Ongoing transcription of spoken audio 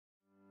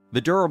The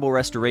Durable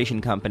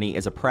Restoration Company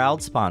is a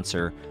proud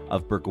sponsor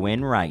of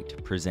Burgwyn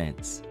Wright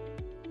Presents.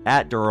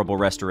 At Durable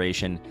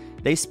Restoration,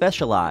 they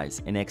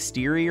specialize in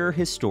exterior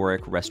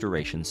historic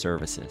restoration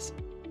services.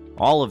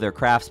 All of their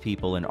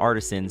craftspeople and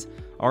artisans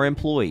are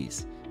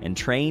employees and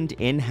trained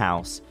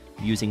in-house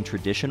using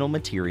traditional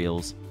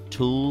materials,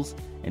 tools,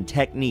 and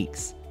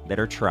techniques that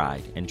are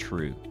tried and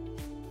true.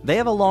 They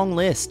have a long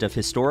list of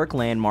historic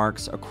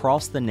landmarks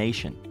across the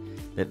nation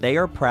that they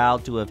are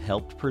proud to have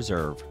helped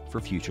preserve for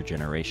future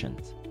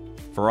generations.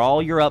 For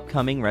all your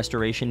upcoming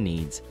restoration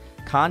needs,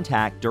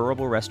 contact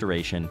Durable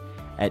Restoration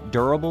at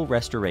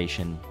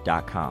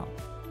durablerestoration.com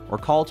or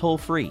call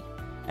toll-free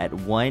at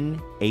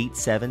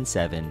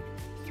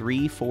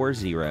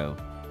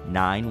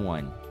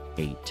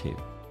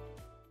 1-877-340-9182.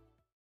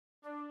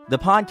 The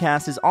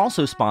podcast is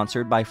also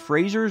sponsored by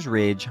Fraser's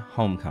Ridge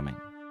Homecoming,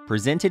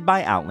 presented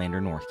by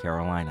Outlander, North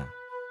Carolina.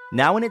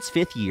 Now in its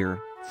 5th year,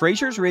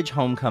 Fraser's Ridge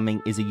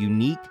Homecoming is a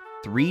unique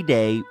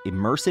 3-day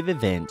immersive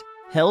event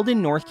held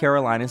in North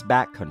Carolina's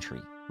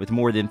backcountry with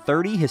more than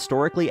 30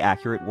 historically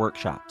accurate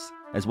workshops,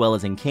 as well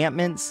as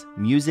encampments,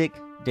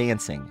 music,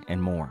 dancing,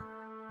 and more.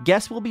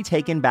 Guests will be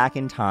taken back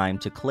in time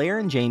to Claire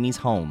and Jamie's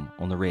home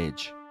on the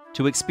ridge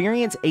to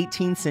experience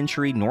 18th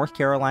century North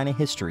Carolina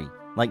history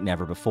like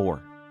never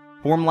before,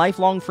 form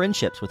lifelong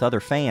friendships with other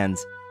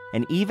fans,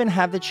 and even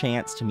have the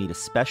chance to meet a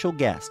special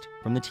guest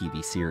from the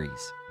TV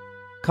series.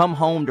 Come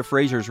home to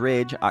Fraser's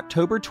Ridge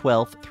October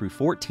 12th through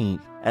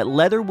 14th at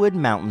Leatherwood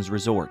Mountains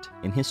Resort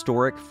in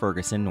historic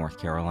Ferguson, North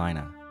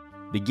Carolina.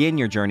 Begin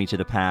your journey to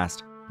the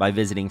past by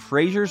visiting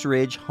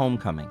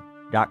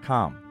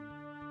FrasersRidgeHomecoming.com.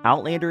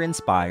 Outlander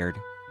inspired,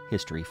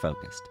 history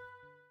focused.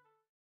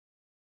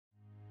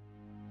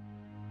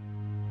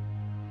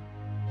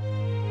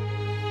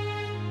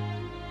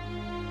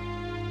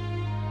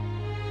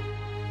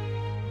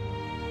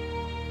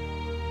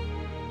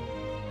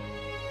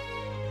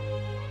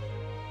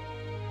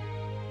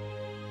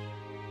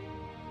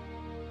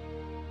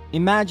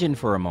 Imagine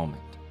for a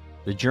moment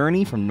the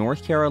journey from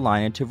North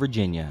Carolina to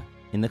Virginia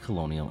in the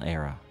colonial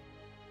era.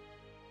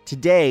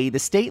 Today, the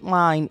state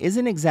line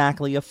isn't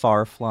exactly a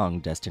far-flung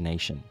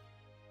destination.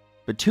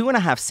 But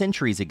 2.5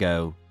 centuries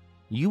ago,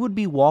 you would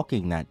be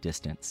walking that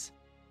distance,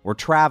 or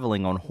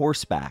traveling on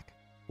horseback,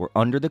 or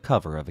under the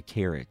cover of a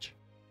carriage.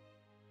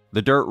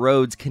 The dirt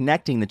roads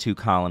connecting the two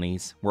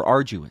colonies were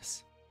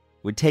arduous,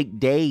 would take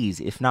days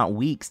if not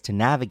weeks to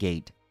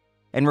navigate,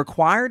 and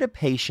required a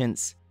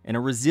patience and a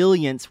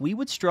resilience we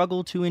would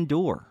struggle to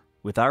endure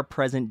with our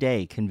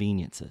present-day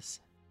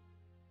conveniences.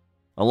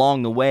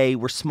 Along the way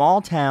were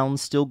small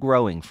towns still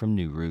growing from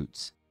new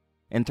roots,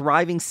 and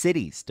thriving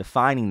cities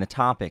defining the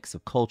topics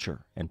of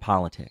culture and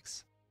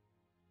politics.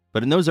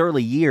 But in those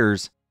early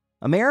years,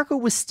 America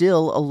was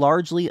still a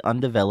largely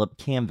undeveloped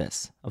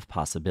canvas of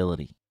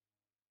possibility.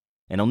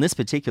 And on this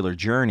particular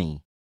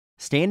journey,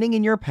 standing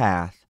in your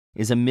path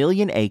is 1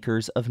 million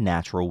acres of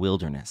natural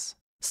wilderness,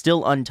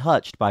 still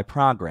untouched by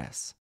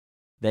progress,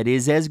 that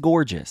is as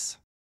gorgeous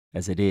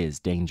as it is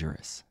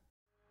dangerous.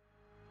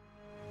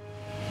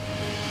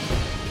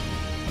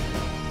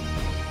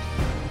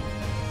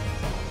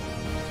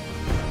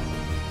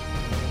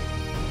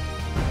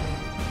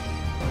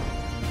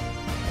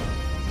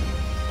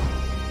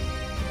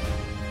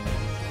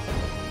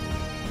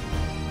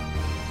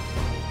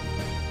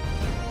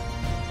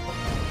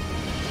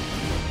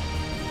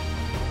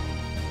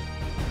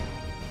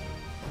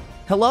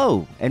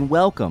 Hello and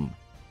welcome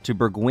to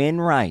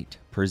Burgwyn Wright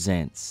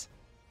Presents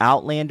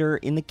Outlander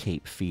in the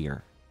Cape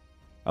Fear,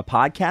 a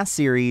podcast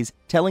series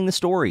telling the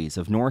stories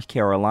of North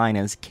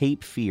Carolina's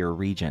Cape Fear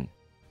region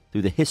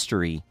through the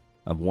history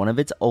of one of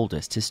its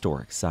oldest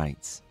historic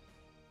sites.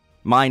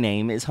 My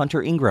name is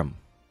Hunter Ingram.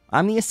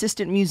 I'm the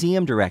Assistant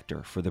Museum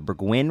Director for the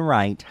Burgwyn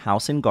Wright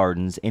House and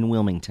Gardens in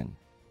Wilmington,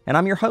 and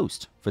I'm your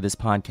host for this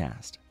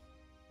podcast.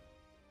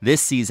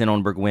 This season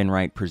on Burgwyn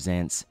Wright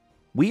Presents,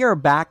 we are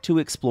back to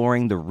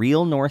exploring the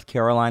real North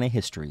Carolina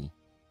history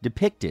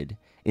depicted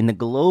in the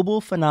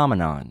global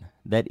phenomenon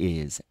that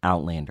is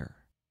Outlander,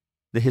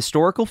 the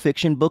historical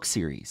fiction book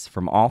series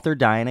from author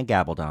Diana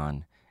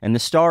Gabaldon and the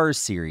Starz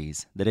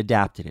series that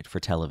adapted it for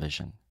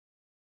television.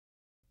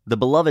 The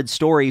beloved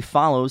story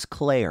follows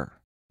Claire,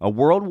 a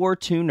World War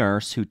II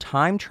nurse who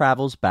time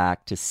travels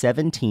back to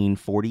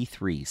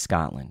 1743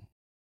 Scotland,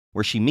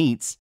 where she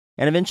meets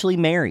and eventually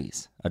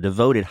marries a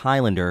devoted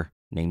Highlander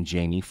named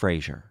Jamie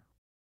Fraser.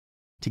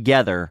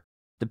 Together,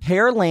 the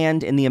pair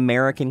land in the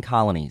American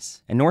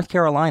colonies and North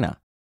Carolina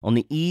on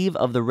the eve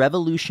of the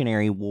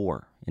Revolutionary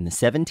War in the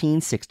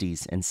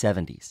 1760s and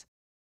 70s,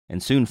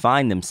 and soon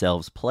find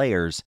themselves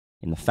players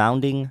in the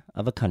founding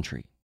of a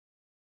country.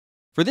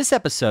 For this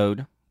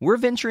episode, we're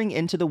venturing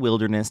into the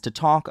wilderness to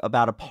talk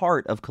about a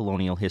part of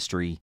colonial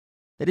history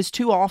that is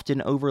too often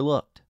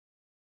overlooked.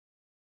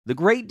 The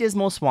Great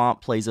Dismal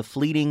Swamp plays a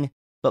fleeting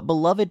but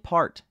beloved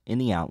part in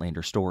the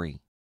Outlander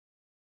story.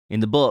 In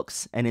the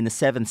books and in the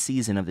 7th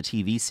season of the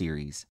TV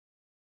series,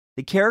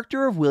 the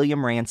character of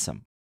William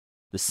Ransom,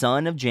 the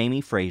son of Jamie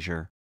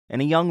Fraser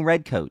and a young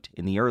redcoat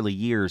in the early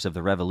years of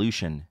the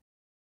Revolution,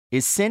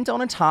 is sent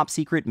on a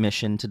top-secret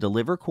mission to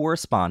deliver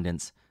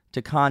correspondence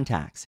to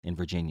contacts in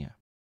Virginia.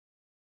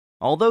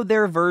 Although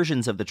their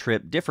versions of the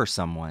trip differ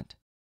somewhat,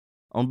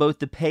 on both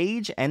the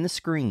page and the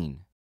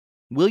screen,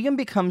 William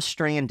becomes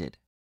stranded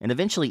and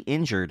eventually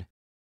injured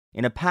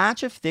in a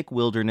patch of thick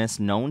wilderness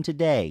known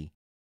today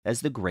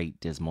as the Great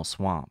Dismal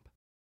Swamp,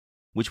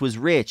 which was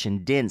rich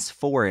in dense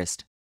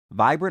forest,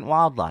 vibrant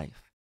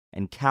wildlife,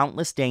 and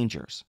countless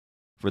dangers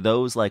for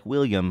those like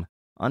William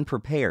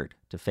unprepared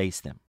to face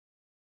them.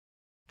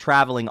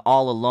 Traveling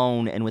all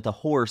alone and with a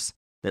horse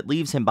that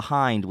leaves him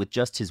behind with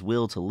just his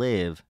will to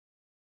live,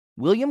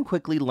 William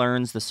quickly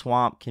learns the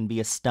swamp can be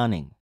a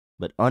stunning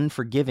but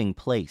unforgiving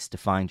place to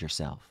find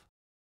yourself.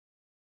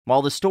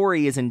 While the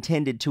story is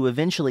intended to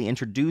eventually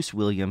introduce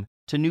William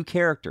to new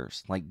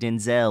characters like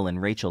Denzel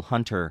and Rachel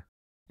Hunter,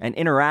 and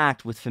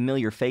interact with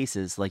familiar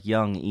faces like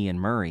young Ian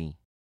Murray,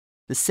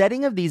 the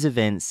setting of these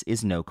events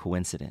is no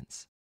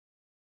coincidence.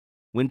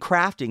 When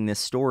crafting this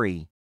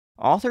story,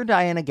 author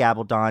Diana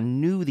Gabaldon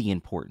knew the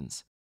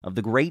importance of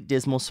the Great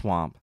Dismal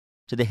Swamp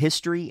to the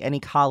history and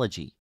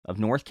ecology of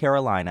North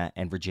Carolina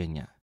and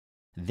Virginia,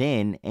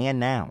 then and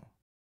now.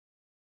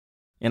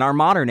 In our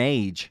modern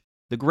age,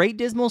 the Great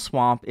Dismal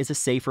Swamp is a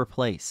safer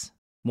place,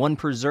 one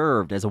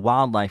preserved as a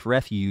wildlife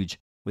refuge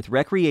with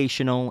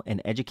recreational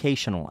and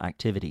educational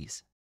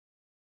activities.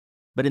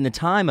 But in the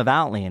time of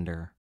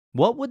Outlander,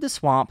 what would the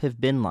swamp have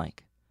been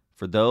like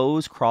for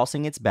those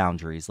crossing its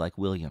boundaries like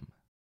William?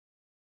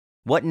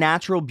 What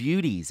natural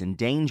beauties and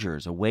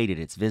dangers awaited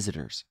its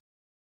visitors?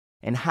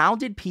 And how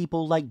did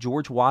people like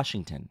George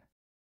Washington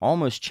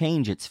almost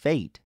change its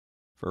fate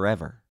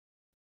forever?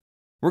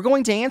 We're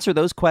going to answer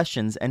those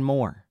questions and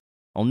more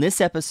on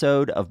this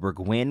episode of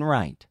Burgwyn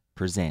Wright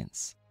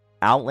Presents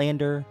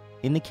Outlander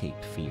in the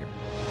Cape Fear.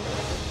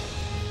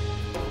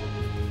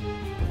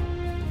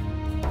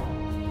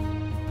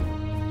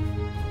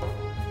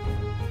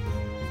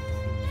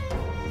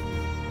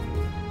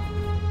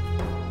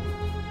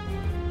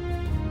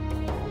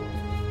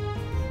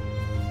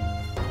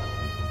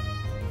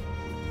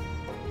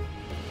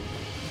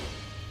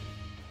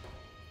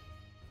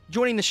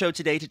 Joining the show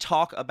today to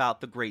talk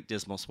about the Great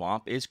Dismal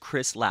Swamp is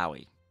Chris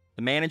Lowy,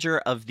 the manager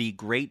of the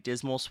Great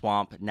Dismal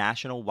Swamp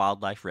National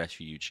Wildlife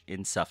Refuge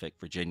in Suffolk,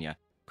 Virginia.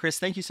 Chris,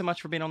 thank you so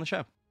much for being on the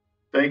show.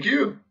 Thank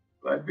you.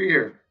 Glad to be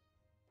here.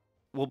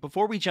 Well,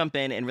 before we jump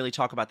in and really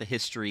talk about the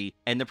history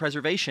and the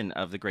preservation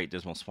of the Great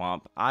Dismal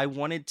Swamp, I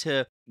wanted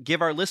to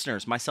give our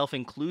listeners, myself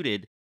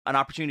included, an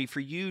opportunity for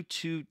you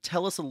to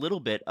tell us a little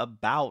bit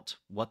about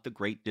what the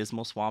Great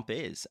Dismal Swamp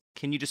is.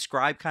 Can you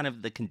describe kind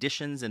of the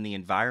conditions and the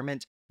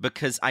environment?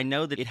 Because I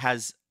know that it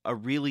has a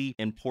really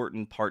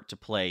important part to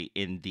play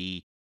in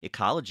the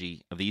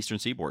ecology of the Eastern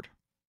Seaboard.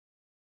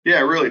 Yeah,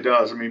 it really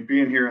does. I mean,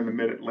 being here in the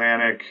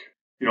Mid-Atlantic,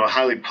 a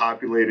highly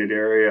populated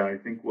area, I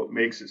think what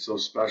makes it so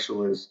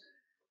special is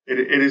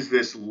it is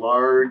this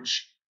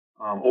large,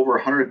 over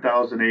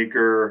 100,000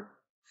 acre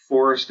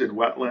forested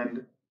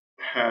wetland,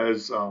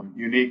 has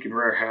unique and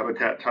rare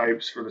habitat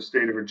types for the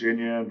state of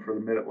Virginia and for the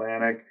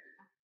Mid-Atlantic.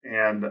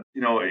 And,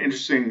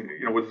 interesting,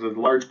 with the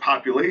large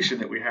population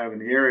that we have in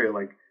the area,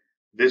 like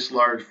this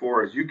large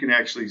forest, you can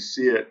actually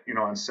see it,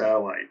 on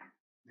satellite,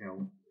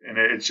 and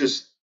it's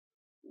just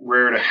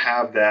rare to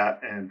have that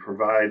and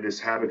provide this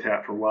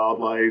habitat for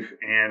wildlife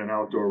and an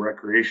outdoor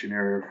recreation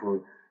area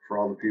for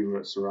all the people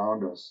that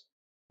surround us.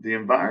 The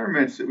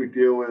environments that we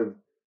deal with,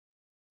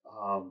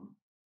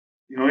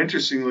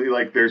 interestingly,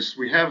 like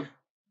we have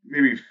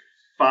maybe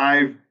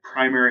 5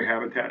 primary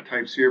habitat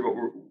types here, but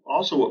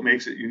also what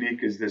makes it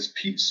unique is this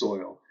peat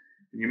soil.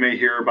 And you may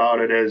hear about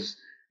it as,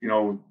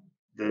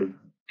 the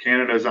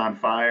Canada's on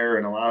fire,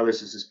 and a lot of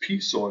this is this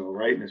peat soil,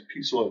 right? And this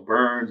peat soil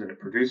burns and it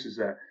produces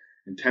that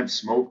intense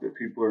smoke that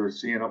people are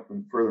seeing up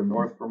and further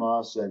north from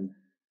us. And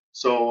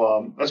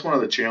so that's one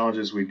of the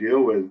challenges we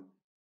deal with.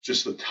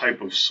 Just the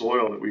type of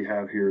soil that we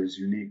have here is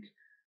unique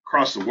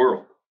across the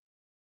world.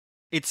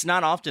 It's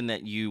not often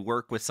that you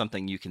work with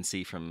something you can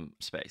see from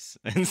space.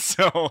 And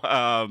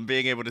so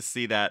being able to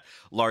see that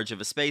large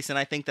of a space, and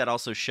I think that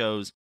also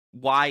shows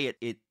why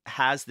it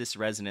has this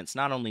resonance,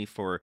 not only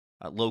for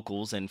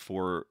locals and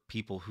for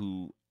people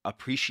who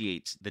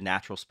appreciate the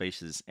natural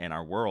spaces in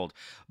our world,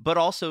 but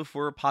also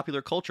for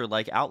popular culture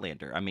like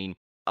Outlander. I mean,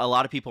 a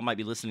lot of people might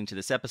be listening to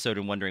this episode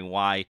and wondering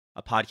why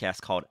a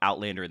podcast called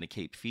Outlander in the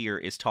Cape Fear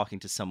is talking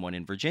to someone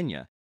in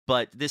Virginia.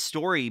 But this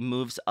story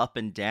moves up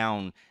and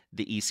down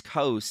the East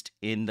Coast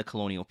in the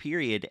colonial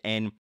period,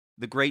 and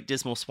the Great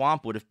Dismal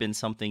Swamp would have been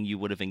something you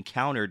would have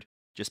encountered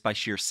just by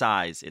sheer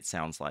size, it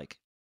sounds like.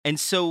 And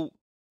so,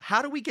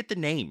 how do we get the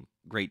name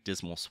Great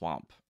Dismal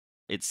Swamp?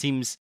 It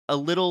seems a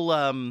little,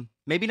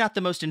 maybe not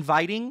the most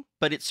inviting,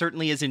 but it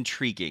certainly is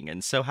intriguing.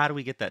 And so how do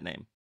we get that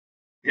name?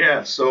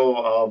 Yeah,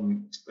 so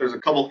there's a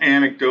couple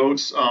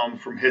anecdotes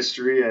from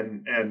history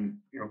and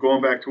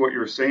going back to what you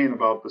were saying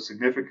about the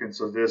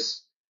significance of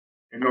this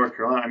in North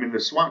Carolina. I mean, the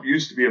swamp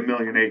used to be 1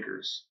 million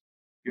acres,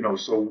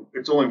 so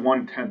it's only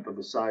 1/10 of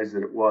the size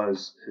that it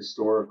was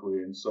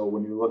historically. And so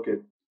when you look at,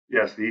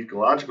 yes, the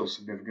ecological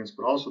significance,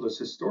 but also this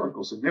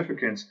historical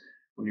significance,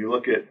 when you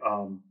look at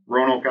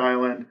Roanoke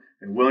Island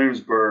and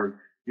Williamsburg,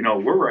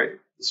 we're right.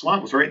 The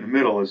swamp was right in the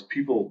middle as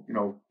people,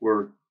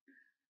 were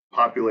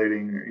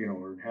populating,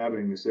 or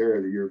inhabiting this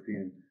area, the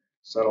European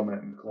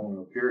settlement in the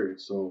colonial period.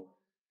 So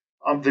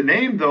the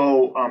name,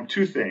 though,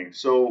 two things.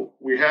 So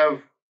we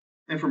have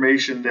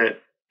information that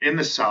in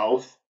the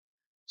South,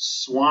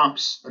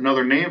 swamps,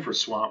 another name for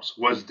swamps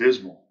was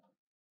Dismal.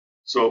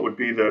 So it would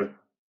be the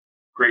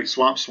Great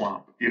Swamp. So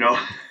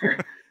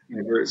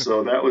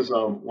that was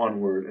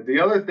one word. And the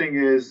other thing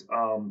is,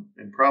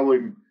 and probably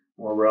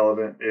more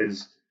relevant,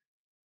 is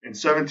in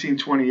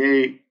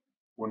 1728,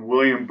 when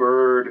William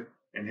Byrd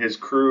and his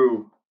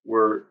crew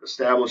were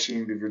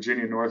establishing the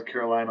Virginia-North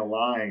Carolina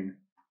line,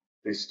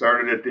 they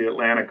started at the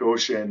Atlantic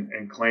Ocean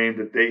and claimed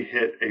that they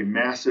hit a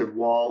massive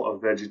wall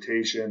of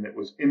vegetation that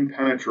was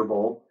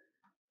impenetrable,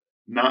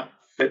 not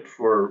fit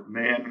for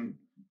man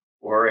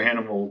or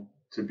animal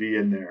to be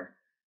in there.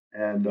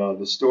 And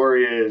the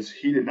story is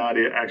he did not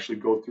actually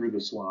go through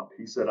the swamp.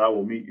 He said, "I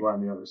will meet you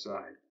on the other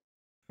side."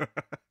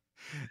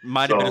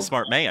 Might have been a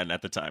smart man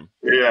at the time.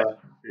 Yeah,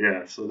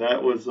 yeah. So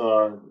that was,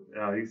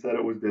 he said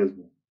it was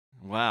Dismal.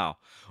 Wow.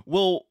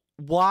 Well,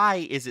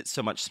 why is it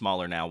so much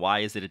smaller now? Why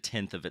is it a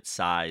tenth of its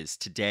size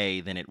today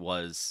than it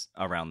was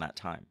around that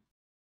time?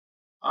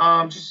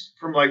 Just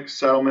from like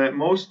settlement,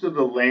 most of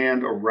the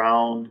land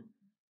around,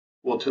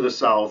 well, to the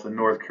south in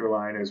North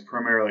Carolina is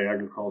primarily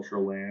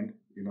agricultural land.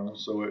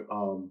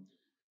 So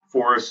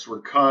forests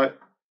were cut,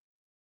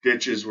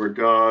 ditches were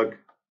dug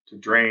to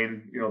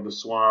drain, the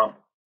swamp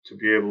to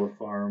be able to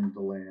farm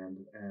the land,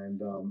 and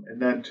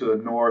then to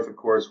the north, of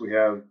course, we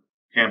have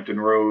Hampton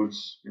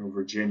Roads,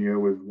 Virginia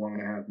with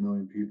 1.5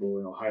 million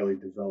people, highly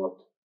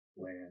developed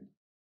land.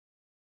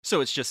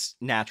 So it's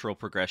just natural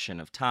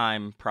progression of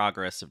time,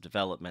 progress of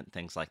development,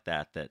 things like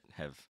that that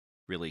have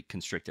really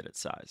constricted its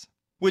size,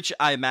 which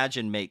I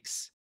imagine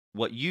makes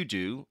what you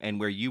do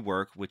and where you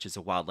work, which is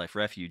a wildlife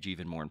refuge,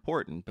 even more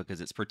important because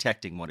it's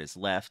protecting what is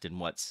left and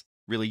what's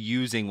really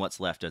using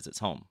what's left as its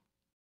home.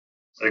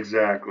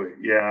 Exactly.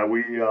 Yeah,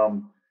 we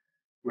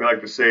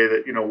like to say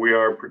that we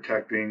are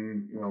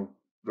protecting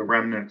the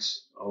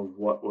remnants of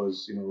what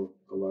was the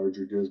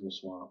larger Dismal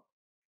Swamp.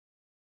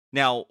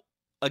 Now,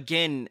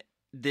 again,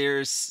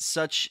 there's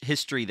such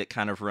history that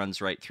kind of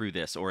runs right through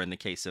this, or in the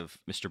case of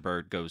Mr.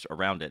 Byrd, goes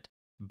around it.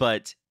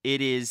 But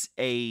it's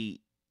a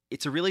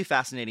really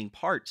fascinating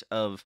part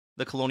of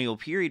the colonial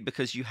period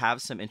because you have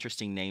some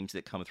interesting names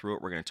that come through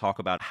it. We're going to talk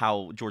about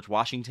how George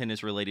Washington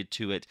is related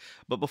to it.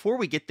 But before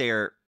we get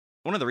there,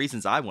 one of the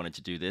reasons I wanted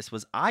to do this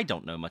was I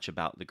don't know much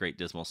about the Great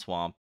Dismal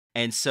Swamp.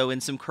 And so in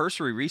some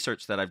cursory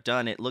research that I've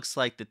done, it looks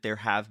like that there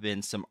have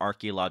been some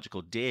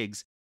archaeological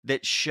digs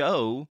that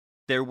show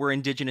there were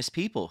indigenous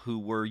people who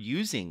were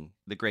using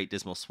the Great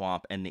Dismal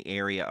Swamp and the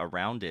area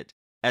around it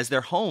as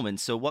their home. And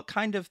so what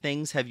kind of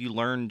things have you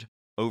learned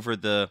over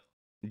the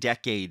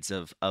decades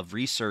of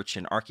research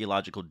and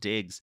archaeological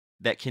digs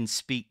that can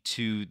speak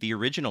to the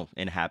original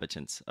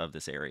inhabitants of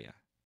this area?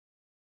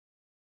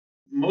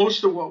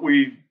 Most of what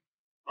we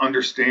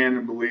understand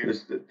and believe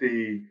is that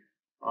the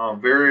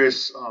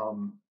various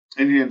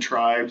Indian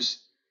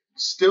tribes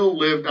still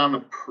lived on the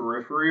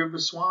periphery of the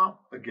swamp.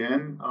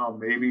 Again,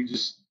 maybe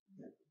just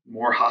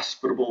more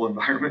hospitable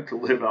environment to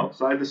live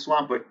outside the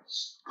swamp, but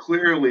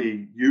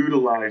clearly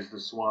utilize the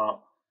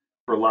swamp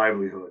for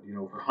livelihood,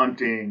 for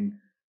hunting,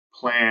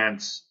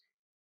 plants,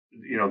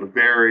 the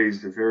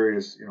berries, the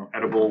various,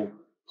 edible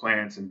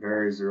plants and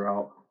berries that are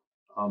out.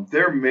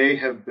 There may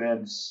have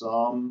been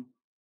some,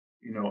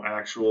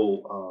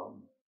 actual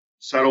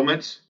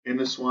settlements in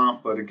the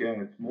swamp, but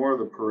again, it's more of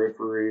the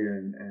periphery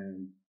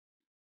and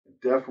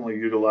definitely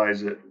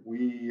utilize it.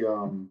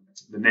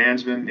 The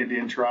Nansman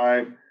Indian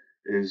tribe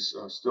is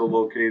still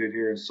located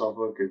here in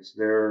Suffolk. It's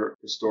their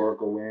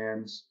historical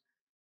lands.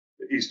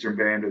 The eastern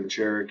band of the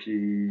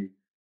Cherokee,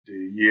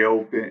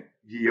 the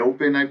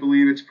Yeopan, I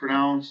believe it's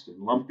pronounced,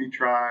 and Lumpy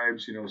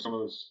tribes, some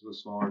of the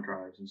smaller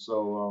tribes. And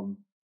so,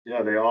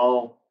 they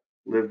all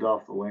lived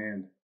off the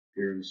land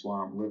here in the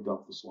swamp, lived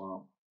off the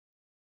swamp.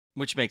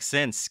 Which makes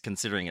sense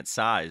considering its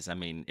size. I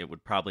mean, it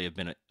would probably have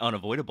been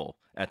unavoidable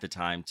at the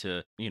time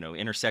to,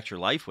 intersect your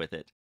life with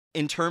it.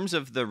 In terms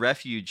of the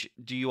refuge,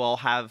 do you all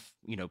have,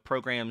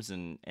 programs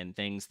and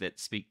things that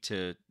speak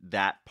to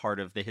that part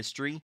of the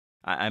history?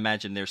 I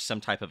imagine there's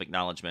some type of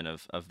acknowledgement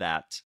of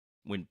that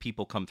when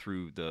people come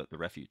through the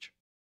refuge.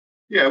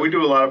 Yeah, we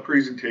do a lot of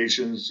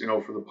presentations,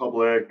 for the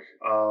public.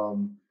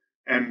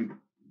 And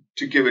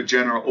to give a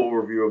general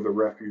overview of the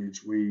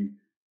refuge, we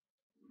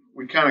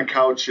kind of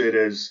couch it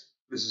as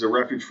this is a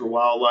refuge for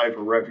wildlife,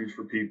 a refuge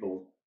for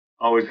people.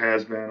 Always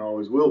has been,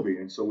 always will be.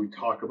 And so we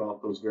talk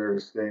about those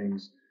various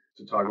things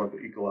to talk about the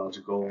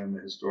ecological and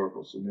the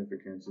historical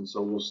significance. And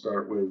so we'll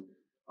start with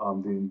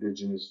the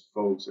indigenous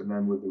folks, and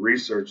then with the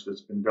research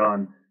that's been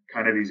done,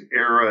 kind of these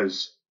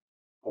eras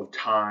of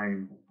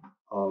time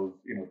of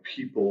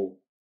people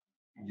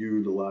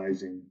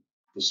utilizing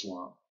the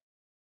swamp.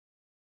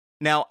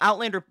 Now,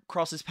 Outlander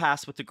crosses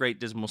paths with the Great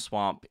Dismal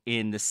Swamp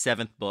in the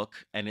 7th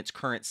book and its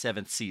current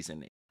 7th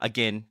season.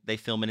 Again, they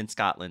film it in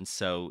Scotland,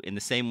 so in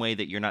the same way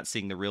that you're not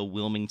seeing the real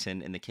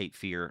Wilmington in the Cape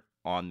Fear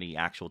on the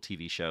actual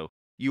TV show,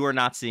 you are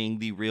not seeing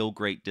the real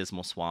Great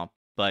Dismal Swamp,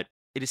 but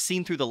it is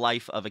seen through the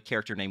life of a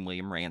character named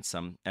William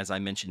Ransom, as I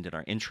mentioned in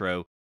our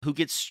intro, who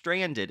gets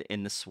stranded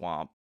in the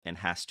swamp and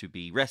has to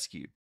be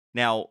rescued.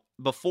 Now,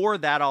 before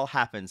that all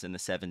happens in the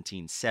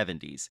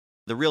 1770s,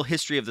 the real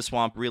history of the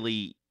swamp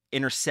really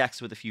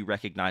intersects with a few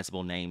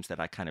recognizable names that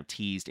I kind of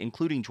teased,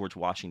 including George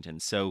Washington.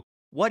 So,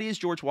 what is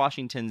George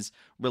Washington's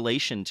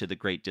relation to the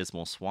Great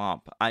Dismal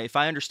Swamp? If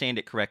I understand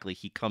it correctly,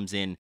 he comes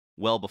in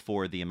well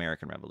before the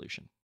American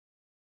Revolution.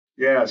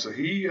 Yeah, so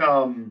he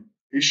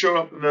showed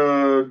up in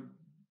the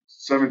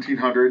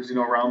 1700s,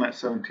 around that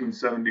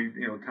 1770,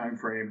 time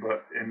frame.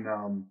 But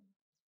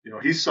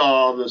he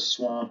saw the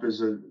swamp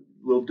as a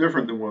little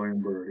different than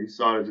William Byrd. He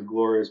saw it as a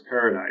glorious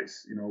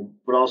paradise,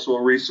 but also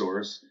a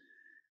resource.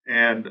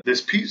 And this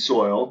peat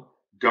soil,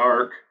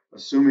 dark,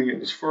 assuming it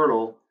was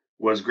fertile,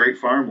 was great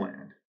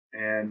farmland.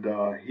 And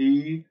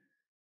he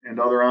and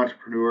other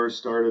entrepreneurs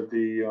started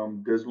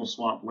the Dismal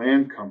Swamp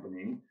Land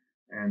Company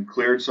and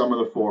cleared some of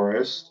the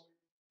forest,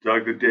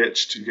 dug the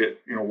ditch to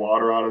get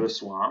water out of the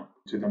swamp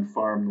to then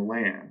farm the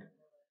land.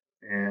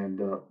 And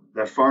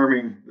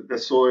that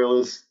soil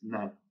is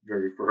not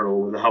very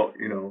fertile without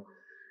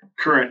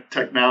current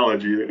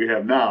technology that we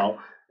have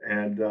now.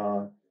 And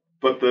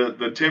but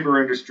the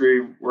timber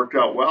industry worked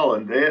out well,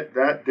 and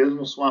that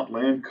Dismal Swamp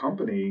Land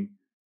Company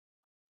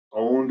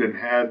owned and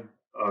had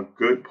a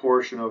good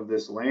portion of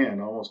this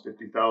land, almost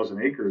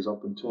 50,000 acres,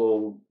 up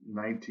until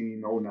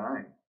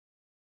 1909.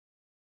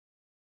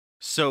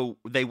 So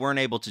they weren't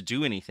able to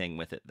do anything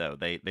with it, though.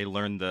 They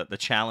learned the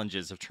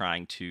challenges of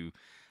trying to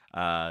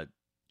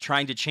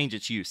change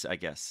its use, I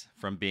guess,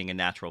 from being a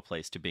natural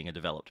place to being a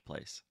developed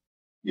place.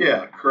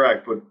 Yeah,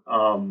 correct. But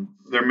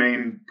their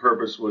main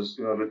purpose was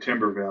the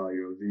timber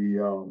value,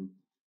 the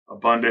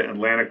abundant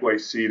Atlantic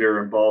white cedar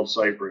and bald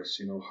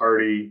cypress,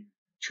 hardy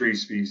tree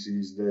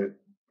species that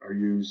are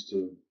used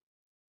to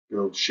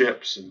build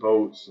ships and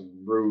boats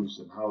and roofs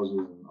and houses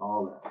and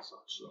all that such.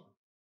 So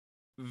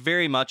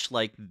Very much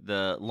like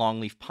the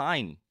longleaf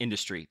pine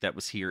industry that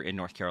was here in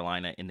North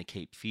Carolina in the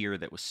Cape Fear,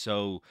 that was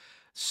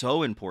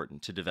so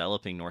important to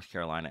developing North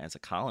Carolina as a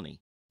colony.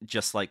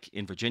 Just like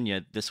in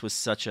Virginia, this was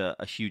such a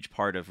huge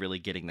part of really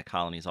getting the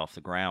colonies off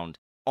the ground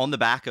on the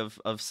back of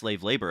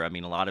slave labor. I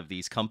mean, a lot of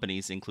these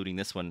companies, including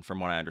this one,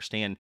 from what I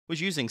understand, was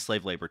using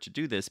slave labor to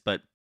do this,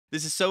 but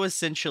this is so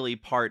essentially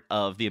part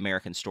of the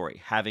American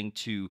story, having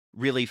to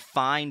really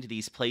find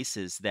these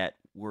places that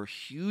were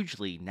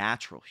hugely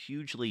natural,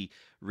 hugely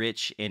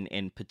rich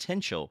in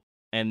potential,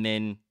 and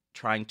then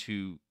trying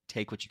to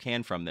take what you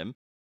can from them.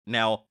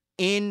 Now,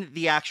 in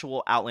the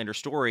actual Outlander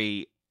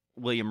story,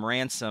 William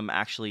Ransom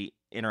actually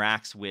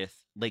interacts with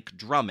Lake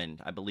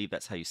Drummond. I believe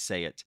that's how you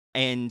say it.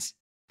 And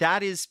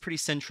that is pretty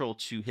central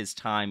to his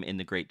time in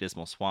the Great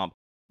Dismal Swamp.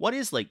 What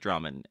is Lake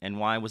Drummond, and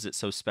why was it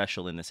so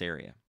special in this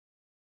area?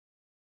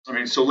 I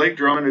mean, so Lake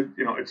Drummond,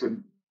 it's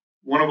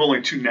one of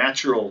only two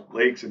natural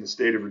lakes in the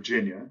state of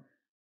Virginia,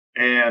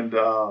 and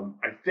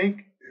I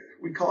think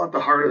we call it the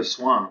heart of the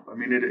swamp. I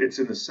mean, it's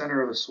in the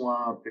center of the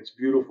swamp. It's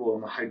beautiful,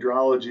 and the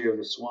hydrology of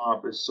the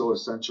swamp is so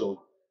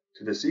essential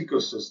to this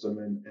ecosystem,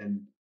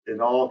 and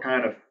it all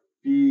kind of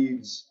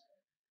feeds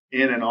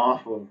in and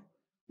off of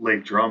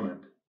Lake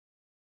Drummond.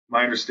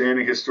 My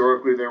understanding,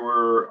 historically, there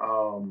were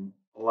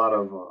a lot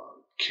of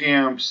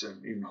camps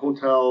and even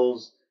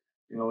hotels,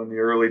 in the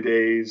early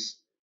days.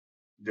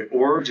 The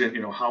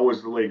origin, how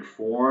was the lake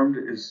formed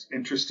is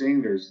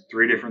interesting. There's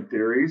three different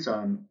theories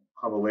on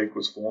how the lake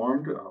was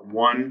formed.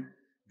 One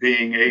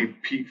being a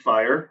peat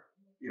fire,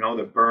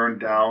 that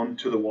burned down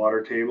to the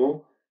water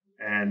table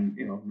and,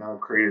 now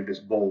created this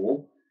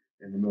bowl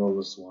in the middle of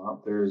the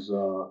swamp. There's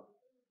a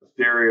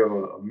theory of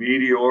a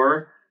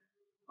meteor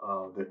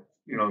that,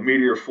 a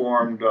meteor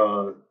formed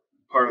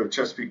part of the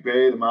Chesapeake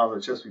Bay, the mouth of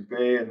the Chesapeake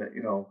Bay, and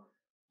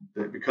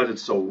that because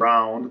it's so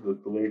round,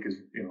 the lake is,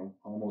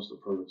 almost a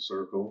perfect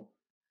circle.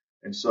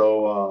 And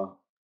so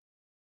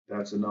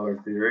that's another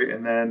theory.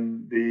 And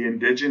then the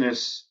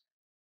indigenous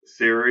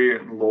theory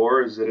and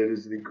lore is that it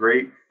is the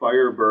great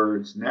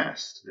firebird's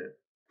nest that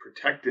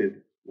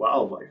protected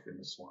wildlife in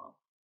the swamp.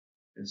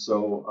 And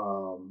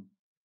so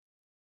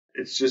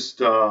it's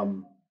just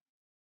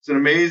it's an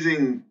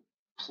amazing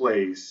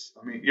place.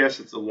 I mean,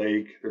 yes, it's a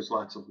lake. There's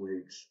lots of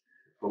lakes,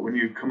 but when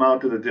you come out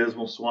to the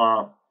Dismal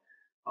Swamp,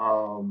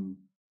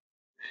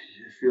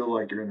 you feel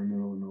like you're in the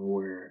middle of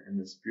nowhere in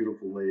this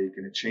beautiful lake,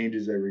 and it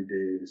changes every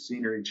day. The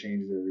scenery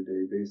changes every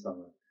day based on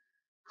the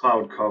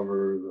cloud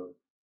cover, the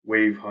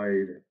wave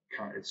height.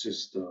 It's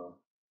just,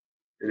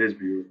 it is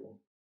beautiful.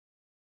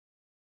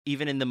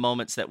 Even in the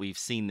moments that we've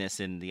seen this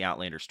in the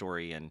Outlander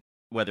story, and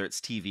whether it's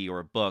TV or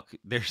a book,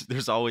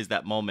 there's always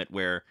that moment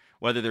where,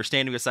 whether they're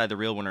standing beside the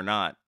real one or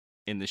not,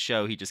 in the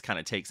show, he just kind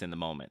of takes in the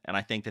moment. And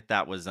I think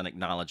that was an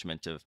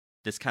acknowledgement of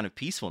this kind of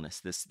peacefulness,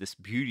 this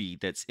beauty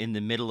that's in the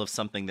middle of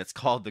something that's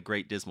called the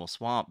Great Dismal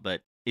Swamp,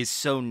 but is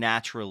so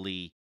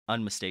naturally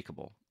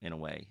unmistakable in a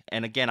way.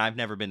 And again, I've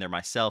never been there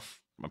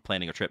myself. I'm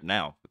planning a trip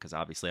now because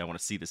obviously I want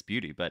to see this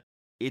beauty, but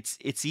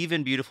it's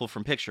even beautiful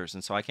from pictures,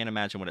 and so I can't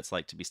imagine what it's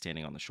like to be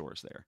standing on the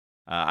shores there.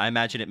 I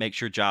imagine it makes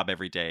your job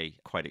every day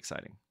quite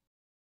exciting.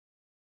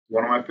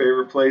 One of my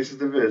favorite places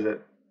to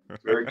visit.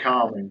 It's very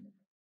calming.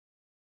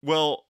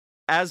 Well,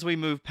 as we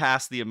move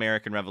past the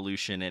American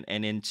Revolution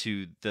and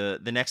into the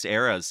next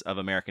eras of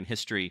American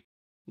history,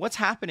 what's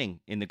happening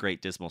in the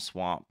Great Dismal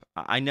Swamp?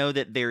 I know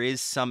that there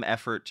is some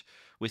effort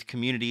with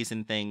communities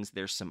and things.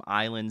 There's some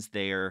islands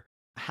there.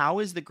 How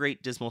is the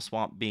Great Dismal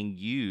Swamp being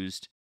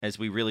used as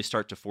we really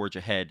start to forge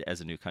ahead as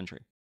a new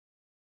country?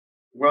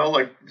 Well,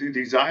 like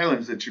these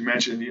islands that you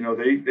mentioned,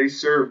 they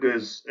served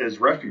as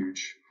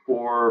refuge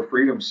for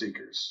freedom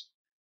seekers.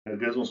 The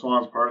Dismal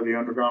Swamp is part of the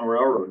Underground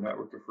Railroad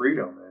Network of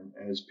Freedom,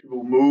 and as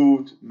people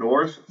moved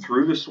north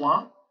through the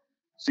swamp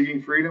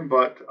seeking freedom,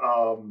 but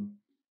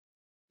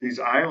these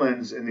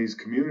islands and these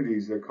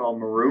communities, they're called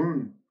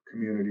maroon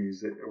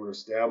communities that were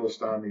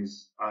established on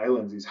these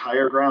islands, these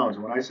higher grounds.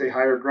 And when I say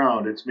higher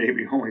ground, it's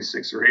maybe only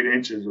 6 or 8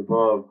 inches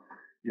above,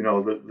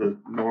 the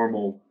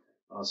normal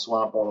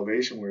swamp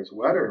elevation where it's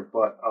wetter.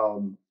 But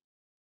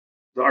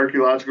the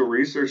archaeological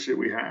research that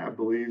we have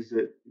believes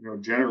that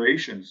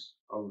generations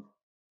of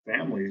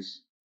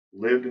families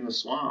lived in the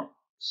swamp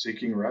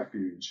seeking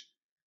refuge,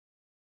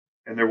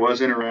 and there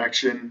was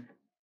interaction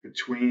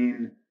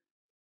between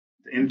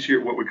the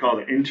interior, what we call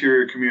the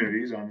interior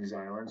communities on these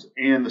islands,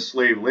 and the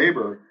slave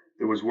labor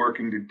that was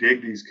working to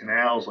dig these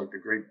canals, like the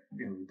Great,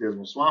 the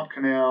Dismal Swamp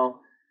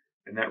Canal.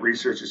 And that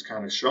research has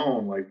kind of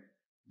shown, like,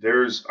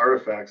 there's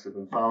artifacts that have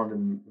been found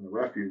in the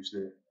refuge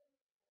that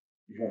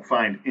you won't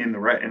find in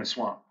in a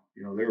swamp.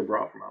 They were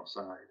brought from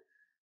outside.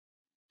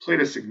 Played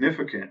a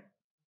significant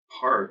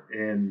part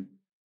in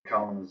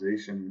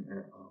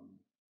colonization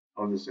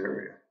of this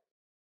area.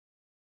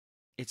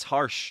 It's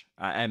harsh.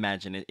 I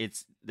imagine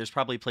it's there's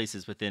probably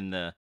places within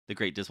the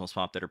Great Dismal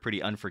Swamp that are pretty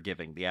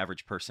unforgiving. The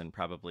average person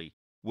probably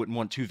wouldn't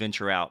want to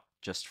venture out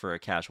just for a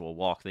casual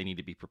walk. They need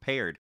to be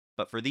prepared.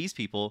 But for these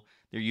people,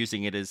 they're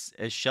using it as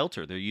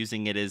shelter. They're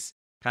using it as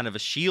kind of a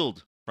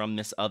shield from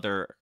this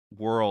other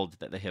world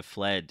that they have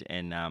fled.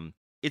 And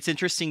it's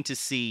interesting to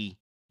see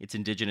its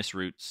indigenous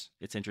roots.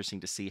 It's interesting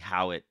to see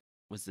how it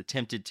was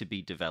attempted to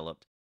be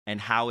developed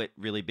and how it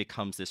really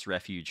becomes this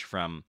refuge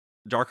from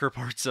darker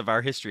parts of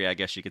our history, I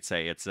guess you could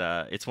say.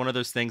 It's one of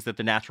those things that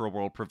the natural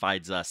world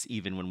provides us,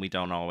 even when we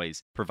don't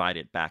always provide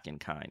it back in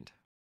kind.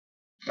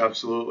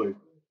 Absolutely.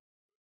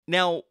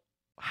 Now,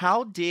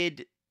 how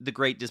did the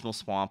Great Dismal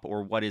Swamp,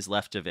 or what is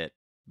left of it,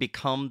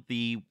 become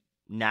the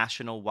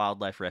national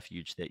wildlife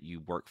refuge that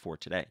you work for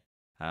today?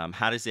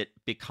 How does it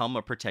become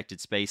a protected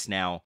space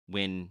now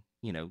when,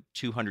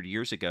 200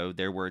 years ago,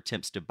 there were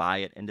attempts to buy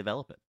it and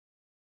develop it?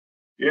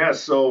 Yeah,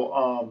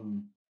 so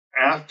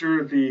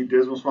after the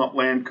Dismal Swamp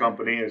Land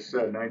Company, as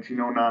said,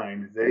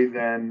 1909, they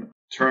then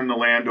turned the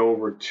land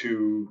over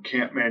to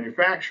Camp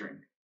Manufacturing,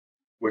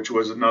 which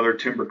was another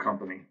timber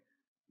company.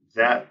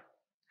 That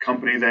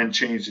company then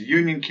changed to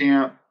Union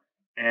Camp,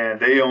 and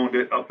they owned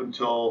it up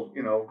until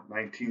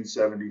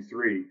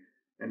 1973.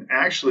 And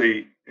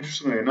actually,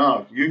 interestingly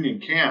enough, Union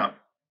Camp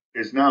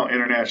is now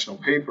International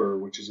Paper,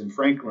 which is in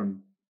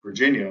Franklin,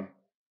 Virginia,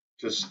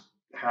 just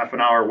half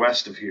an hour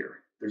west of here.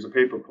 There's a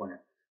paper plant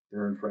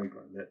there in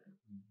Franklin that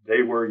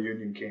they were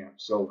Union Camp.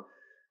 So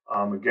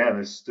again,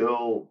 it's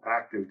still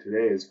active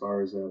today as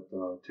far as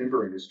that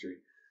timber industry.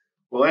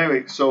 Well,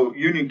 anyway, so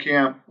Union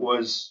Camp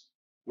was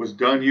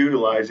done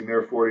utilizing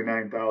their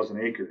 49,000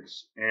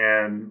 acres,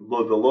 and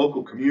the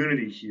local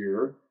community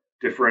here,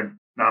 different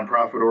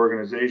nonprofit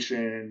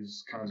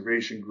organizations,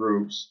 conservation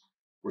groups,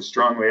 were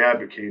strongly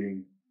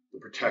advocating the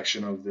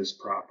protection of this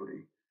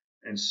property.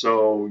 And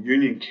so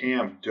Union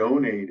Camp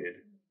donated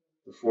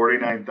the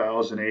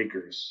 49,000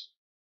 acres,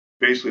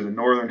 basically the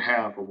northern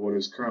half of what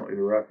is currently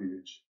the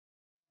refuge,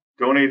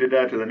 donated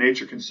that to the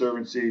Nature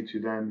Conservancy to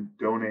then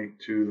donate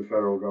to the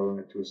federal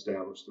government to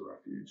establish the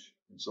refuge.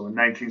 And so in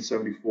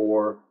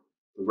 1974,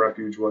 the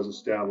refuge was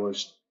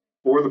established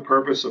for the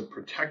purpose of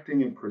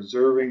protecting and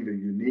preserving the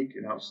unique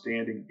and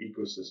outstanding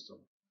ecosystem.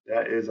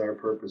 That is our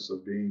purpose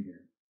of being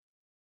here.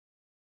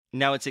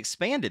 Now it's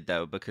expanded,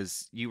 though,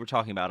 because you were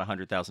talking about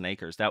 100,000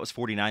 acres. That was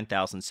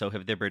 49,000. So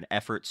have there been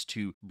efforts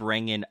to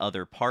bring in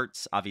other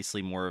parts,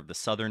 obviously more of the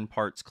southern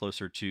parts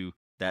closer to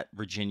that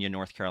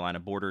Virginia-North Carolina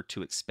border,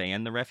 to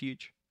expand the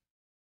refuge?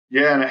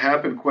 Yeah, and it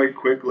happened quite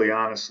quickly,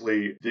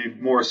 honestly. The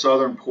more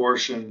southern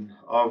portion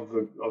of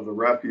the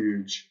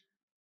refuge,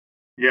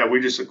 yeah,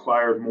 we just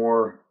acquired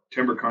more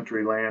timber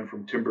country land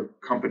from timber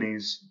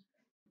companies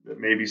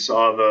that maybe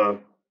saw the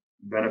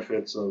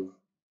benefits of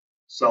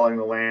selling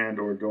the land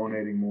or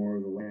donating more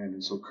of the land.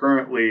 And so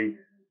currently,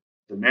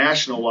 the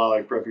National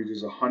Wildlife Refuge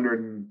is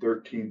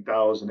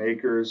 113,000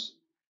 acres.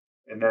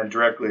 And then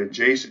directly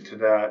adjacent to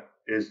that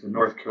is the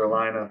North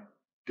Carolina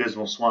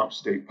Dismal Swamp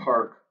State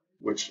Park,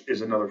 which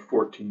is another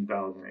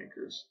 14,000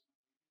 acres.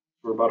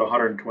 For about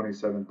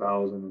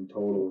 127,000 in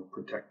total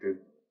protected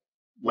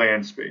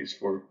land space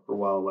for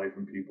wildlife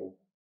and people.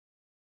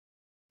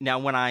 Now,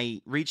 when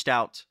I reached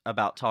out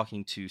about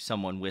talking to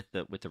someone with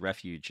the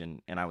refuge,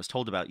 and I was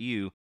told about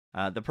you,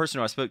 The person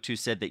who I spoke to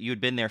said that you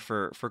had been there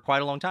for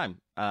quite a long time.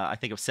 I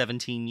think of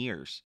 17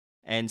 years.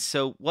 And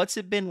so, what's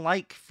it been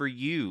like for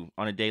you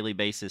on a daily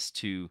basis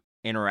to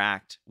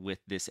interact with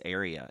this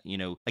area?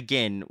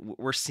 Again,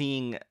 we're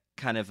seeing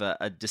kind of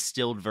a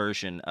distilled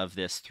version of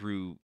this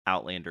through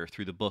Outlander,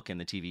 through the book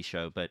and the TV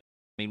show. But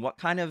I mean, what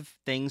kind of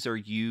things are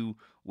you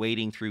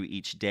wading through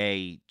each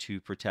day to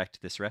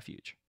protect this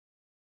refuge?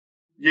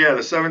 Yeah,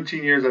 the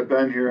 17 years I've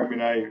been here, I mean,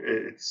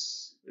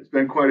 it's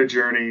been quite a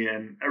journey,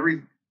 and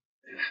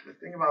the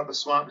thing about the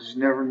swamp is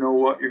you never know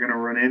what you're going to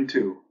run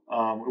into.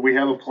 We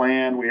have a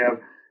plan, we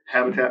have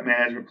habitat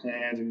management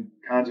plans and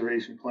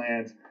conservation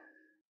plans.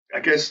 I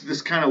guess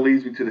this kind of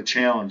leads me to the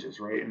challenges,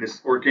 right? And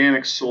this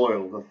organic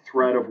soil, the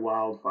threat of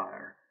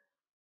wildfire.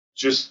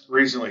 Just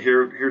recently,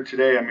 here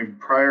today, I mean,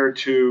 prior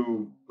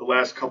to the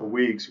last couple of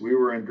weeks, we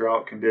were in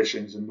drought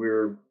conditions, and we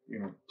were,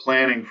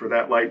 planning for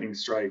that lightning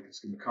strike that's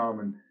going to come,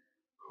 and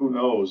who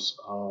knows?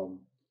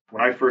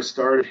 When I first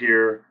started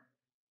here,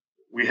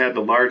 we had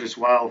the largest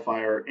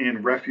wildfire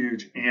in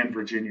refuge and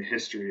Virginia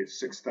history at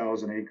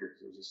 6,000 acres.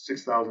 It was a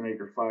 6,000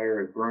 acre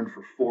fire. It burned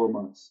for 4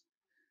 months.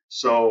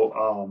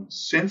 So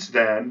since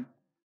then,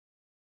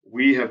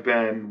 we have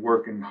been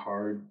working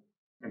hard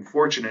and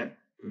fortunate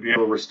to be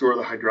able to restore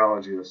the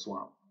hydrology of the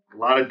swamp. A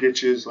lot of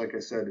ditches, like I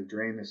said, to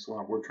drain the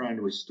swamp. We're trying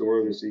to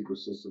restore this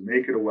ecosystem,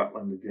 make it a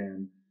wetland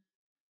again.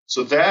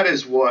 So that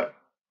is what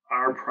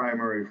our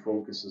primary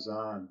focus is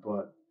on.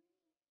 But,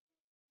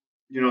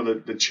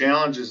 the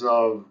challenges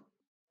of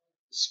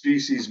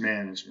species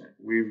management.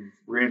 We've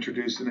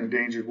reintroduced an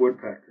endangered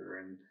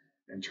woodpecker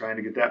and trying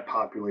to get that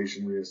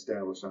population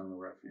reestablished on the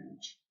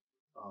refuge.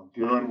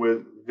 Dealing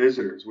with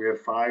visitors. We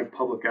have 5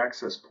 public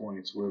access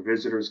points where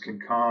visitors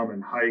can come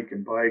and hike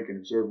and bike and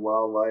observe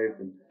wildlife.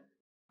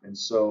 And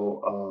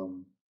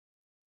so,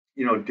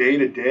 day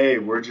to day,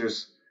 we're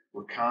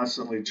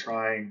constantly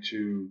trying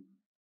to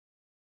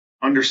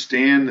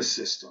understand the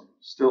system,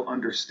 still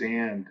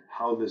understand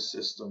how this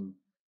system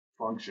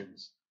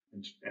functions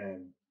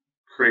and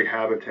create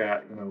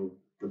habitat,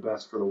 the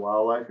best for the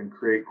wildlife and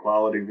create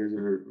quality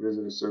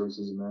visitor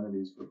services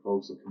amenities for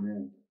folks that come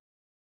in.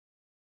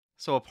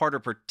 So, a part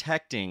of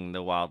protecting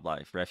the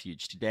wildlife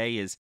refuge today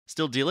is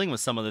still dealing with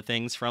some of the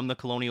things from the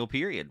colonial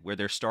period where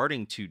they're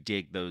starting to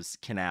dig those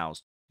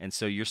canals. And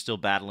so, you're still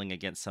battling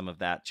against some of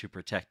that to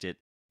protect it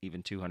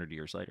even 200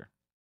 years later.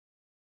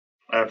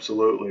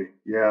 Absolutely.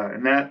 Yeah.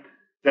 And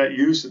that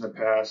use in the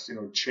past,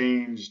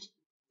 changed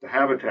the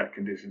habitat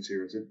conditions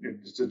here.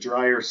 It's a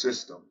drier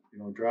system,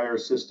 drier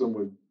system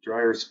with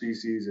drier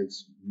species.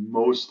 It's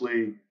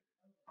mostly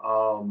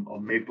a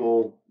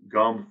maple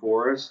gum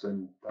forest,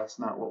 and that's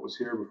not what was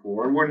here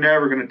before. And we're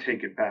never going to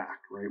take it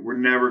back, right? We're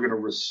never going to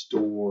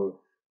restore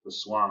the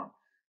swamp.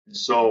 And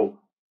so,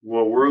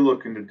 what we're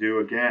looking to do,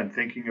 again,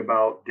 thinking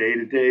about day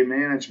to day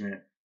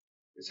management,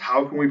 is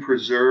how can we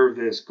preserve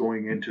this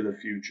going into the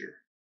future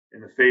in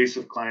the face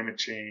of climate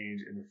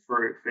change, in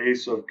the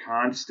face of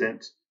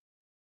constant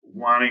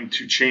wanting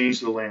to change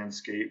the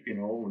landscape,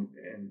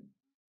 and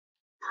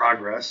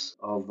progress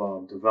of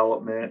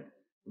development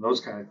and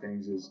those kind of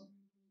things is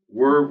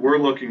we're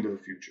looking to the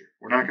future.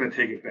 We're not going to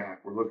take it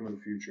back. We're looking to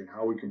the future and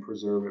how we can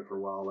preserve it for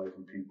wildlife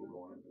and people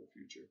going into the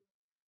future.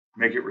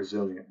 Make it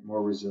resilient,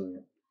 more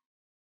resilient.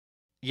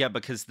 Yeah,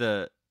 because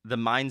the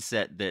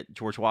mindset that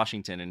George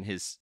Washington and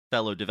his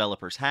fellow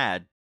developers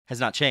had has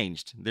not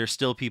changed. There's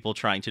still people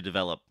trying to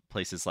develop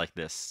places like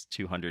this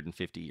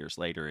 250 years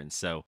later. And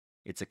so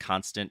it's a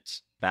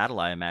constant battle,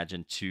 I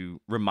imagine, to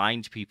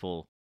remind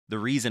people the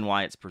reason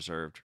why it's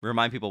preserved,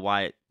 remind people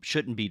why it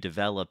shouldn't be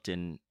developed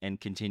and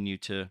continue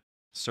to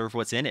serve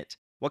what's in it.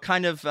 What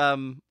kind of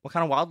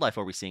wildlife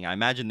are we seeing? I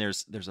imagine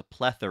there's a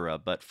plethora,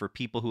 but for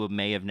people who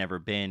may have never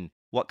been,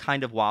 what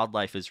kind of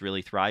wildlife is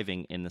really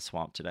thriving in the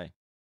swamp today?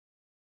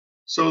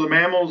 So the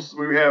mammals,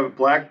 we have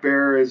black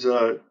bear is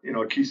a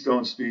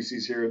keystone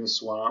species here in the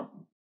swamp,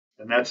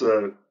 and that's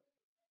a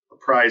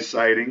prize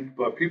sighting.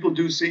 But people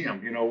do see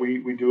them.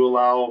 We do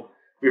allow,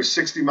 we have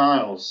 60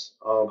 miles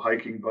of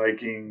hiking,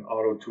 biking,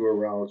 auto tour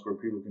routes where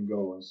people can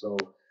go, and so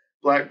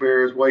black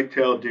bears,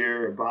 white-tailed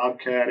deer, a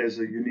bobcat is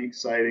a unique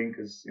sighting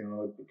because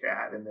it's a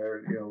cat and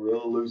they're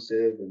real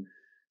elusive, and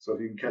so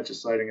if you can catch a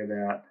sighting of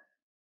that,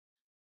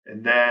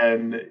 and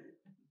then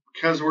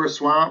because we're a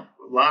swamp,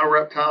 a lot of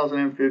reptiles and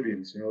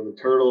amphibians, the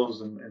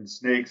turtles and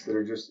snakes that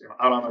are just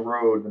out on the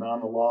road and on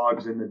the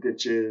logs in the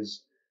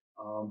ditches.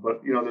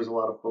 But there's a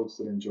lot of folks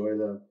that enjoy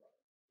that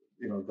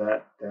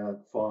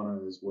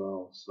fauna as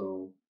well.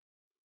 So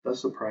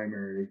that's the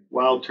primary.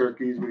 Wild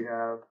turkeys we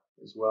have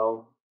as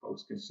well.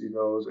 Folks can see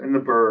those. And the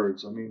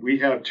birds. I mean, we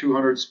have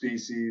 200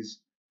 species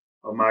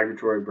of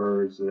migratory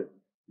birds that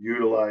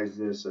utilize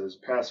this as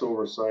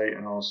Passover site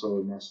and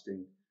also a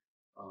nesting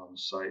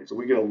site. So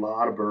we get a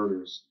lot of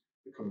birders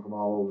that come from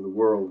all over the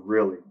world,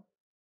 really,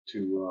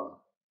 to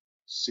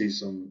see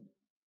some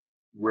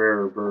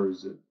rare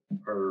birds that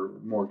are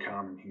more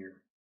common here.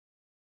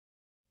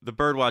 The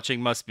bird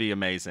watching must be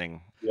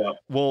amazing. Yeah.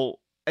 Well,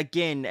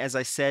 again, as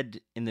I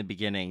said in the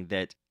beginning,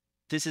 that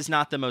this is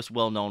not the most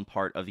well-known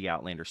part of the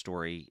Outlander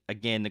story.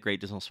 Again, the Great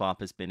Dismal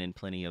Swamp has been in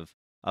plenty of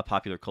a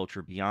popular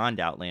culture beyond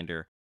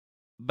Outlander.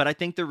 But I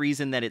think the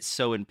reason that it's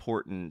so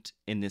important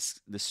in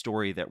the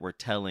story that we're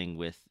telling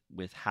with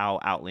how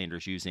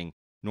Outlander's using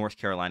North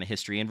Carolina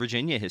history and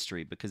Virginia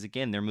history, because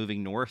again, they're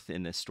moving north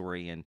in this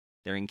story and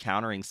they're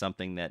encountering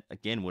something that,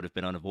 again, would have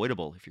been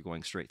unavoidable if you're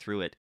going straight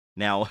through it.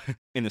 Now,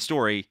 in the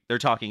story, they're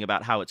talking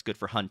about how it's good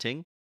for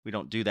hunting. We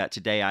don't do that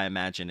today, I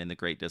imagine, in the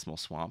Great Dismal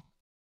Swamp.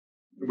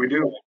 We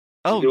do.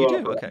 Oh, you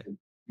do? Okay. Hunting.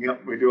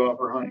 Yep, we do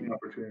offer hunting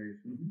opportunities.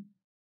 Mm-hmm.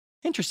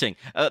 Interesting.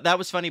 That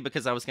was funny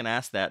because I was going to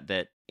ask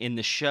that in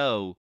the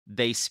show,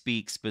 they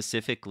speak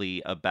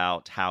specifically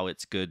about how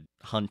it's good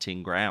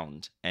hunting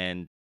ground.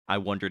 And I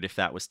wondered if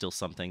that was still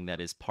something that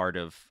is part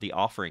of the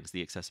offerings,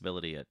 the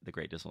accessibility at the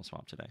Great Dismal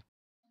Swamp today.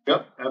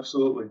 Yep,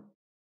 absolutely.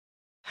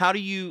 How do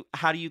you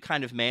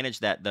kind of manage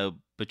that, though,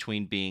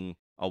 between being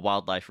a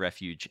wildlife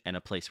refuge and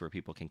a place where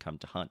people can come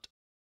to hunt?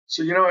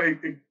 So,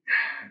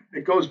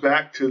 it goes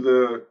back to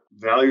the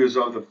values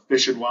of the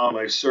Fish and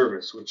Wildlife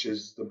Service, which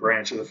is the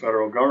branch of the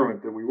federal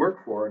government that we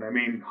work for. And I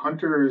mean,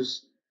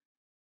 hunters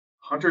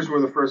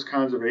were the first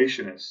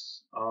conservationists.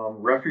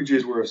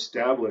 Refuges were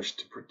established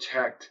to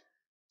protect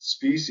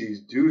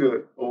species due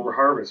to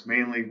overharvest,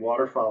 mainly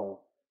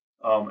waterfowl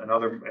and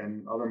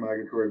other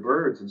migratory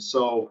birds. And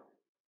so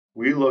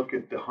we look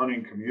at the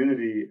hunting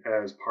community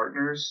as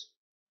partners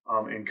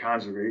in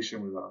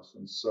conservation with us.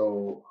 And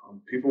so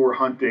people were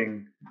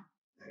hunting,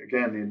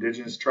 again, the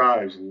indigenous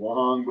tribes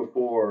long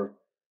before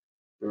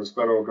there was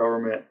federal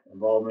government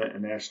involvement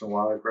in national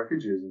wildlife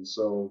refuges. And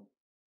so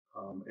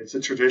it's a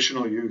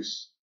traditional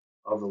use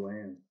of the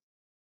land.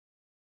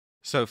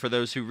 So for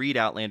those who read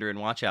Outlander and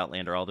watch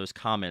Outlander, all those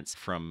comments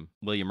from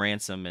William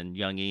Ransom and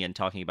young Ian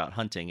talking about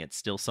hunting, it's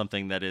still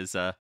something that is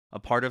a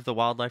part of the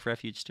wildlife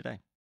refuge today.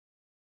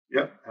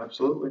 Yep,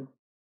 absolutely.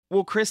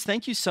 Well, Chris,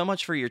 thank you so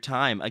much for your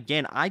time.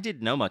 Again, I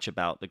didn't know much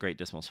about the Great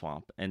Dismal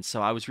Swamp, and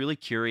so I was really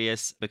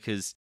curious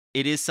because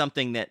it is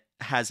something that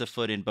has a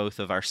foot in both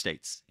of our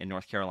states, in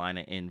North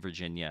Carolina and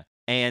Virginia.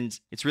 And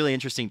it's really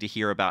interesting to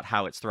hear about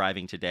how it's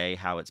thriving today,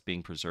 how it's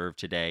being preserved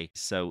today.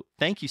 So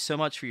thank you so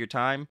much for your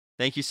time.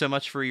 Thank you so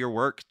much for your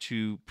work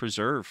to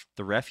preserve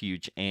the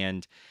refuge.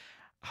 And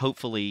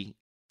hopefully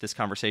this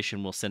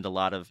conversation will send a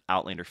lot of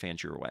Outlander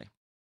fans your way.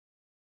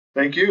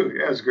 Thank you.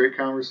 Yeah, it's a great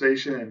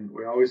conversation. And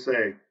we always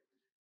say,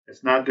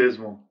 it's not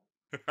dismal.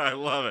 I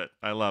love it.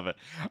 I love it.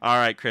 All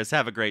right, Chris,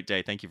 have a great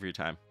day. Thank you for your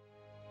time.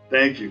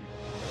 Thank you.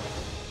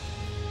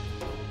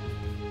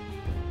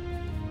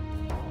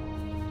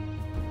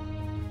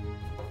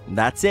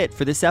 That's it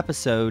for this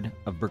episode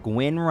of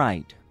Burgwyn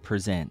Wright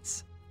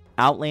Presents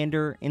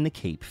Outlander in the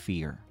Cape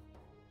Fear.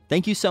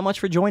 Thank you so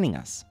much for joining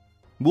us.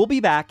 We'll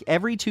be back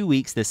every 2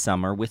 weeks this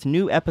summer with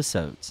new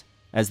episodes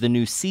as the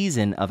new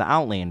season of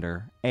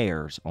Outlander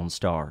airs on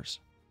Starz.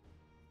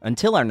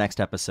 Until our next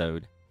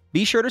episode,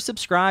 be sure to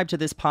subscribe to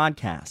this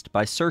podcast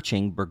by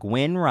searching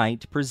Burgwyn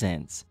Wright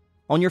Presents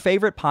on your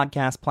favorite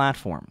podcast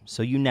platform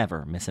so you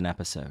never miss an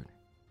episode.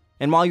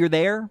 And while you're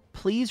there,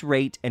 please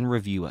rate and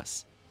review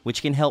us,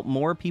 which can help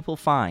more people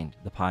find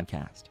the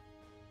podcast.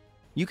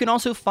 You can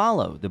also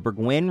follow the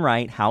Burgwyn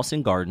Wright House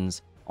and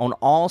Gardens on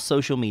all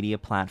social media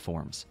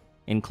platforms,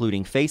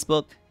 including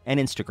Facebook and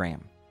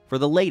Instagram, for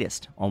the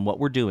latest on what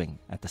we're doing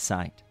at the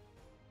site.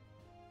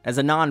 As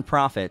a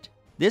nonprofit,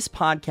 this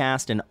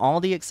podcast and all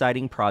the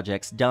exciting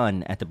projects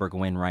done at the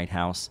Burgwyn Wright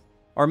House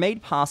are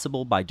made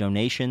possible by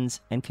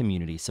donations and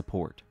community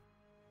support.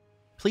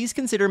 Please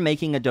consider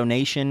making a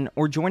donation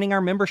or joining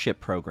our membership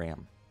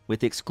program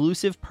with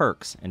exclusive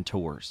perks and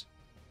tours.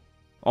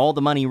 All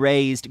the money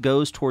raised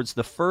goes towards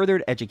the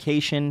furthered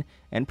education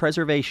and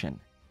preservation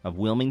of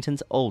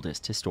Wilmington's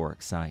oldest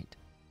historic site.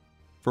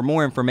 For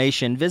more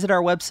information, visit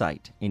our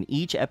website in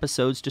each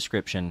episode's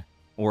description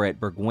or at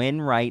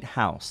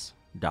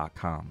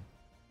burgwynwrighthouse.com.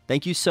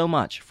 Thank you so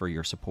much for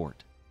your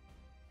support.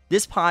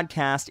 This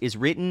podcast is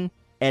written,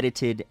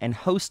 edited, and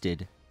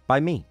hosted by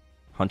me,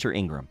 Hunter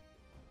Ingram.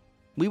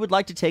 We would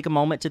like to take a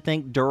moment to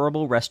thank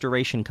Durable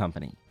Restoration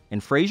Company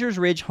and Fraser's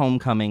Ridge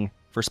Homecoming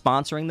for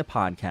sponsoring the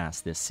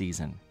podcast this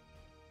season.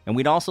 And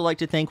we'd also like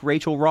to thank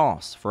Rachel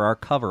Ross for our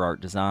cover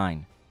art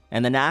design,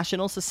 and the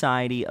National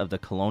Society of the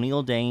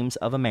Colonial Dames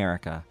of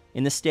America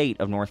in the state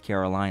of North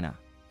Carolina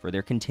for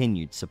their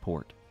continued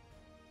support.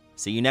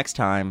 See you next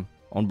time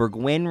on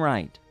Burgwyn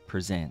Wright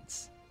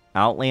Presents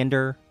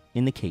Outlander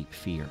in the Cape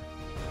Fear.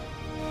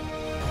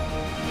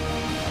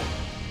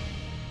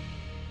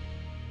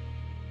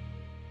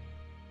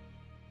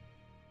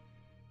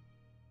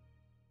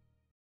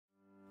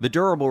 The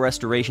Durable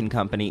Restoration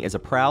Company is a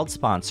proud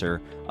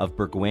sponsor of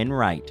Burgwyn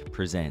Wright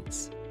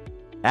Presents.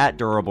 At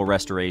Durable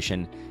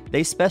Restoration,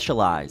 they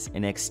specialize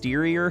in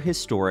exterior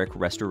historic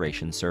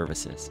restoration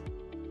services.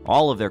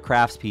 All of their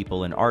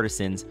craftspeople and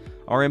artisans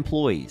are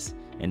employees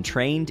and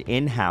trained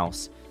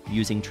in-house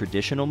using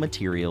traditional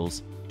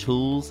materials,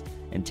 tools,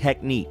 and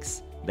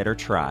techniques that are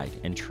tried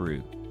and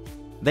true.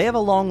 They have a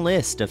long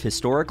list of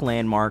historic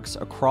landmarks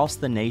across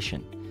the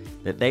nation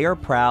that they are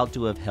proud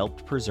to have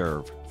helped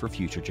preserve for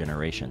future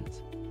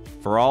generations.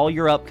 For all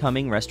your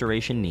upcoming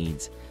restoration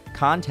needs,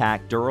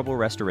 contact Durable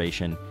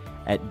Restoration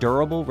at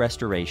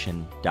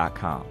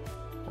durablerestoration.com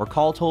or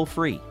call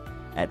toll-free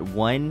at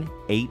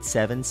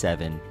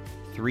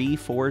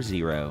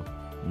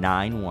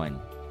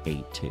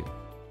 1-877-340-9182.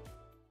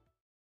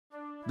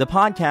 The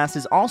podcast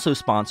is also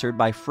sponsored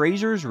by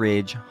Fraser's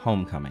Ridge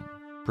Homecoming,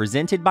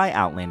 presented by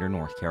Outlander,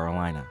 North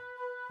Carolina.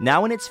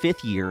 Now in its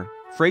 5th year,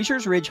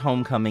 Fraser's Ridge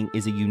Homecoming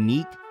is a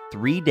unique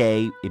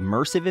 3-day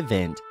immersive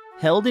event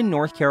held in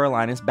North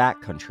Carolina's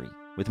backcountry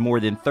with more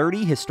than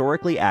 30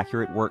 historically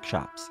accurate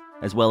workshops,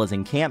 as well as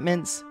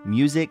encampments,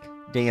 music,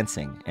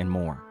 dancing, and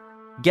more.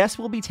 Guests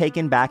will be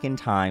taken back in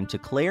time to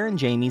Claire and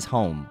Jamie's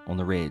home on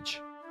the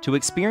ridge to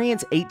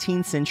experience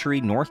 18th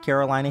century North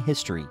Carolina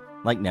history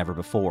like never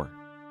before,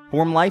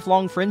 form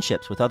lifelong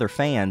friendships with other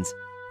fans,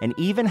 and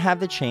even have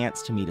the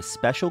chance to meet a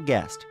special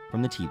guest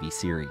from the TV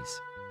series.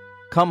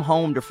 Come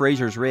home to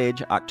Fraser's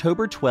Ridge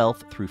October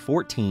 12th through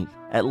 14th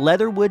at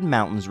Leatherwood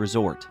Mountains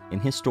Resort in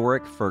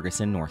historic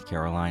Ferguson, North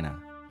Carolina.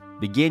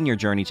 Begin your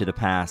journey to the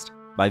past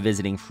by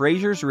visiting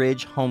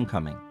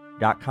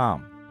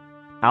FrasersRidgeHomecoming.com.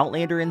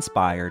 Outlander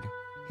inspired,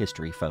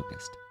 history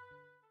focused.